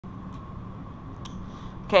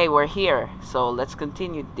Okay, we're here, so let's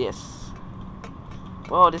continue this.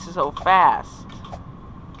 Whoa, this is so fast.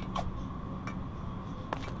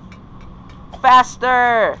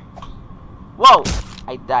 Faster! Whoa!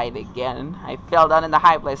 I died again. I fell down in the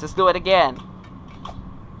high place. Let's do it again.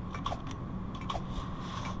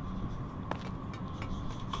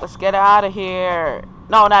 Let's get out of here.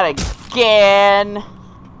 No, not again.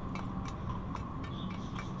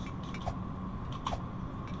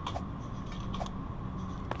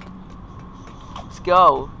 Let's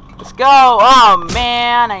go. Let's go. Oh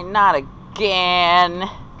man, not again.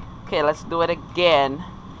 Okay, let's do it again.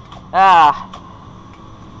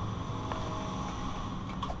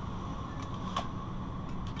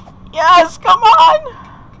 Yes, come on.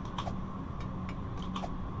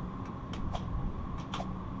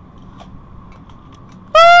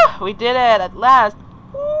 We did it at last.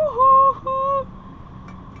 Woo-hoo-hoo.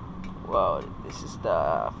 Whoa, this is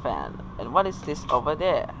the fan. And what is this over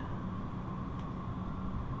there?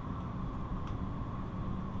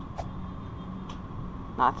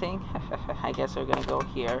 Nothing. I guess we're gonna go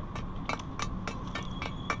here.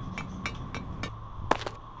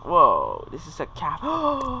 Whoa, this is a cap.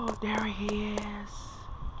 Oh, there he is.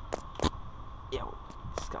 Yo,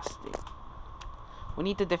 disgusting. We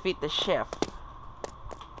need to defeat the chef.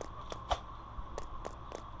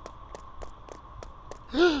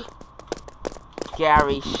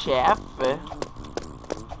 Garry chef.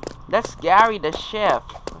 That's Garry the chef.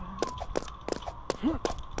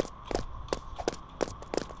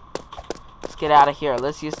 Let's get out of here.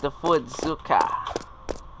 Let's use the food Zuka.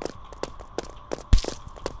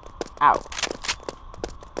 Ow.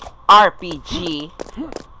 RPG.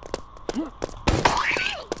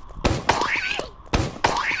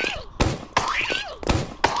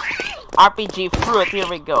 RPG fruit, here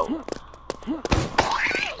we go.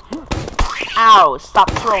 Ow,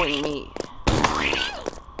 stop throwing me.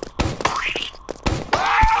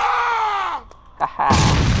 Haha.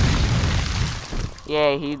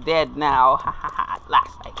 Yeah, he's dead now. Haha. At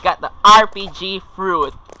last, I got the RPG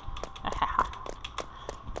fruit.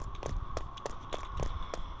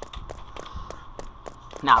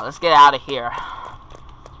 Now, let's get out of here.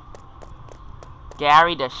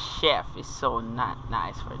 Garry the chef is so not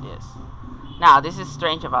nice for this. Now, this is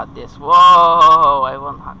strange about this. Whoa, I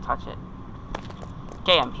won't touch it.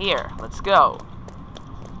 Okay, I'm here. Let's go.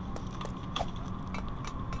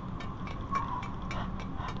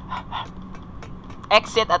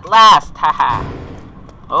 Exit at last. Haha.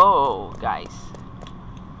 Oh, guys.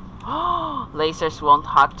 Lasers won't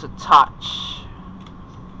hurt to touch.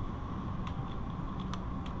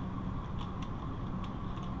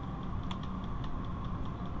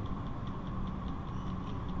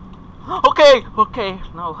 Okay.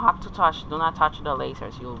 No, hard to touch. Do not touch the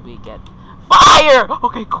lasers. You'll be get fire.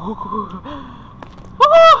 Okay, cool.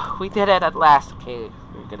 Woo! We did it at last. Okay,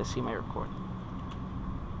 you're gonna see my record.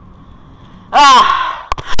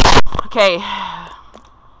 Okay.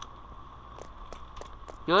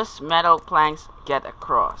 Use metal planks. Get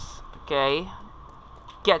across. Okay.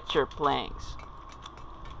 Get your planks.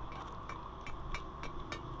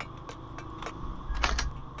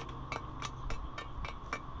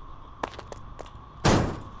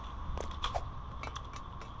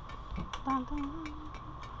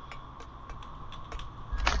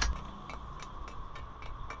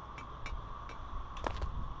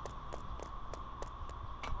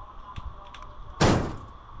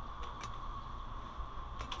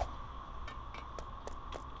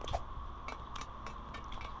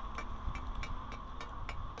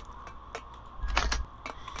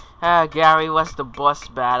 Garry was the boss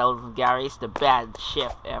battle. Garry is the bad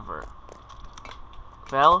chef ever.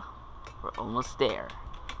 Well, we're almost there.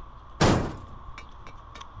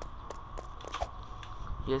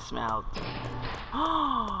 You smelled.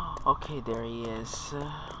 Okay, there he is.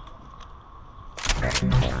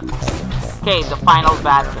 Okay, the final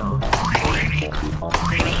battle.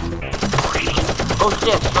 Oh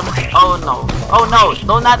shit! Oh no! Oh no!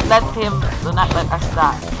 Do not let us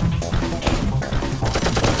die.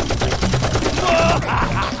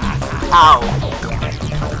 Ow!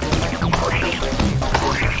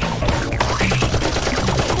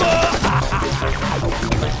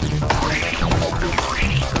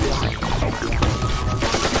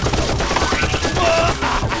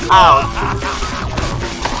 Ow!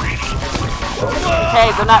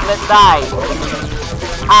 Hey, do not let die.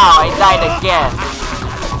 Ow! I died again.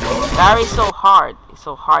 Garry's so hard. It's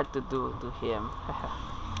so hard to do to him.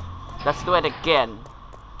 Let's do it again.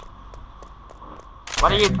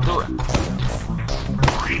 What are you doing?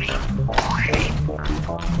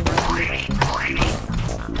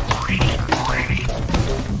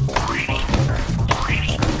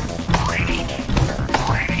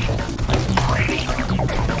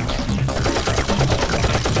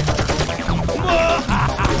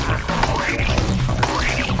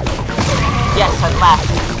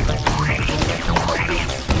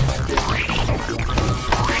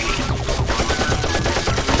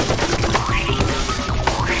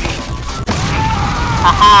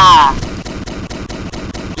 Haha!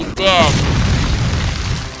 He's dead.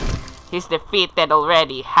 He's defeated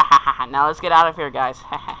already. Hahaha. Now let's get out of here, guys.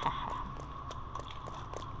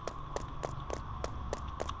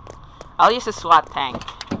 I'll use a SWAT tank.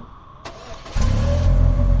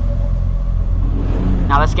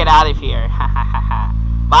 Now let's get out of here.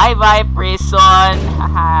 Bye bye, prison.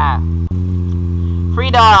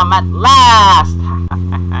 Freedom at last.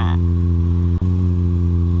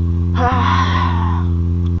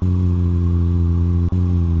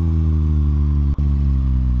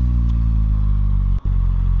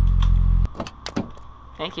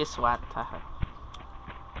 Thank you, SWAT.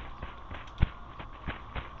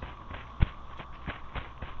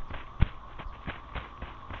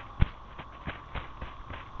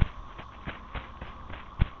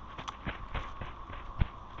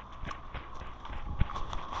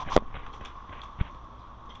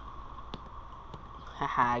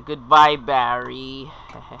 Haha, goodbye, Barry.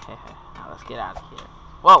 Now let's get out of here.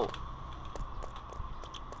 Whoa!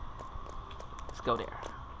 Let's go there.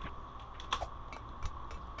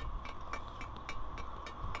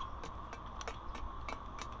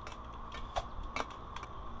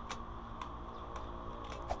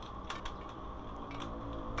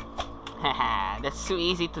 Haha, that's too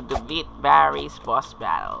easy to defeat Barry's boss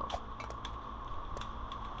battle.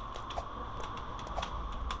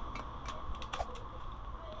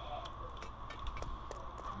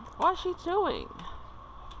 What's she doing?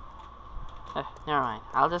 Never mind.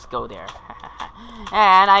 I'll just go there.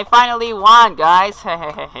 And I finally won, guys.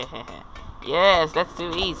 Yes, that's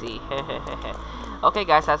too easy. Okay,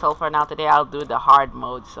 guys, that's all for now. Today I'll do the hard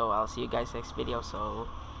mode, so I'll see you guys next video. So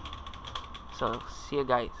see you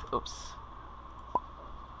guys. Oops.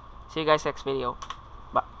 See you guys next video.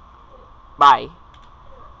 Bye.